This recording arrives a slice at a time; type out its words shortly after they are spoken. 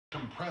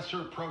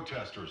Compressor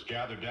protesters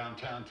gathered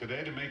downtown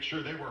today to make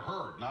sure they were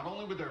heard, not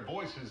only with their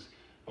voices,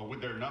 but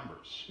with their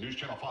numbers. News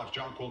Channel 5's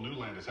John Cole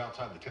Newland is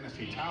outside the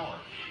Tennessee Tower,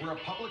 where a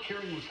public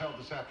hearing was held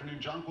this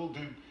afternoon. John Cole,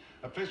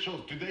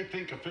 do they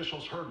think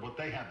officials heard what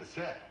they had to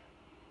say?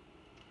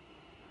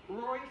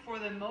 Rory, for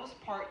the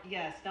most part,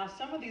 yes. Now,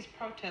 some of these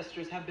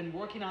protesters have been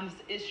working on this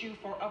issue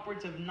for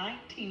upwards of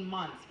 19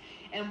 months.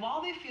 And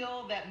while they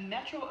feel that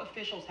Metro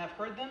officials have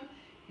heard them,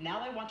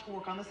 now they want to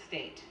work on the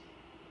state.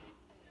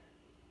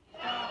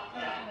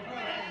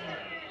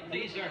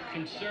 These are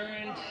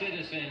concerned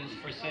citizens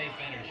for safe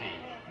energy.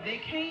 They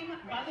came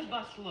by the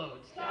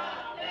busloads.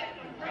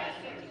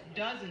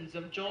 Dozens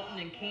of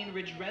Jolton and Cane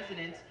Ridge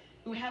residents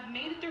who have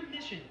made it their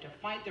mission to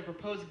fight the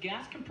proposed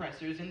gas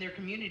compressors in their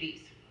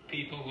communities.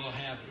 People will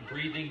have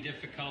breathing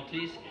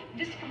difficulties.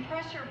 This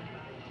compressor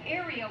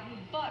area will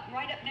butt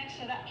right up next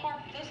to that park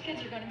those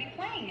kids are going to be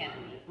playing in.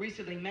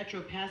 Recently,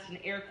 Metro passed an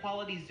air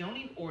quality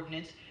zoning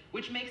ordinance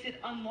which makes it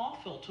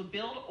unlawful to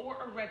build or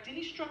erect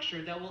any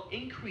structure that will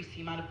increase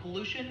the amount of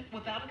pollution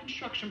without a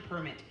construction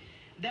permit.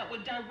 That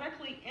would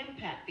directly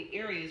impact the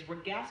areas where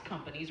gas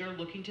companies are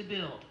looking to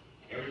build.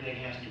 Everything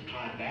has to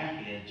tie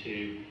back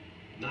into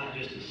not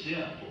just the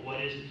SIP, but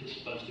what is it that's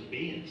supposed to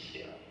be in the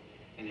SIP?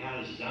 And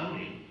how does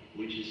zoning,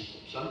 which is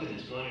something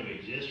that's going to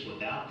exist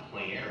without the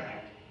Clean Air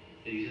Act,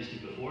 that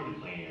existed before the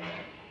Clean Air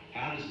Act,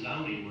 how does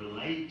zoning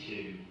relate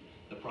to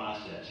the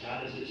process?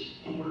 How does it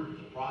support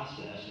the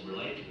process and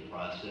relate to the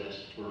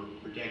process for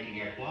protecting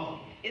air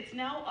quality? It's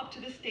now up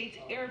to the state's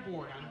air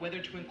board on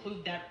whether to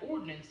include that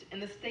ordinance in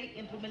the state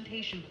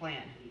implementation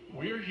plan.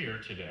 We're here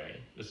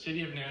today, the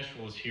city of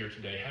Nashville is here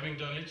today, having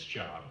done its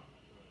job,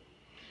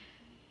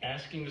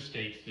 asking the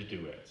states to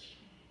do it.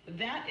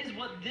 That is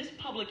what this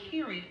public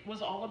hearing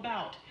was all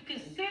about.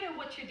 Consider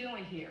what you're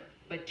doing here.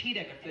 But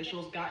TDEC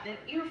officials got an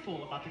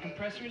earful about the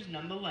compressors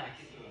nonetheless.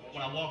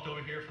 When I walked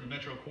over here from the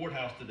Metro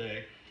Courthouse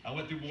today, I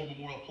went through War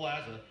Memorial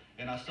Plaza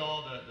and I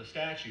saw the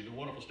statue, the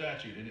wonderful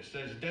statue, and it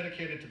says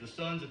dedicated to the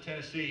sons of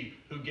Tennessee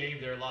who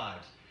gave their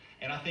lives.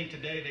 And I think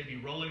today they'd be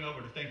rolling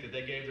over to think that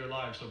they gave their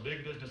lives so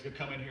big business could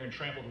come in here and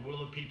trample the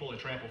will of people and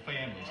trample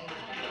families.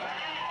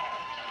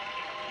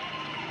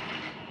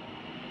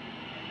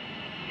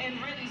 In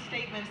written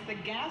statements, the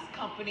gas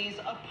companies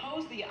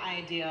oppose the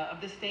idea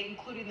of the state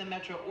including the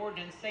Metro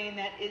ordinance, saying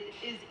that it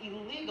is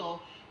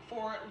illegal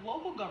for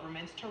local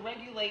governments to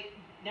regulate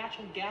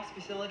natural gas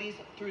facilities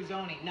through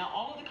zoning. Now,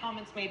 all of the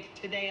comments made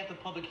today at the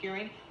public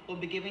hearing will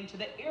be given to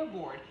the Air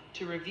Board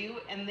to review,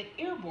 and the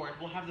Air Board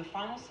will have the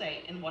final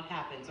say in what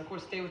happens. Of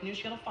course, stay with News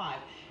Channel 5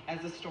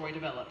 as the story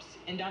develops.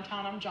 In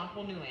downtown, I'm John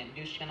Cole Newland,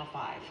 News Channel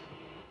 5.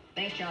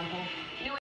 Thanks, John Cole.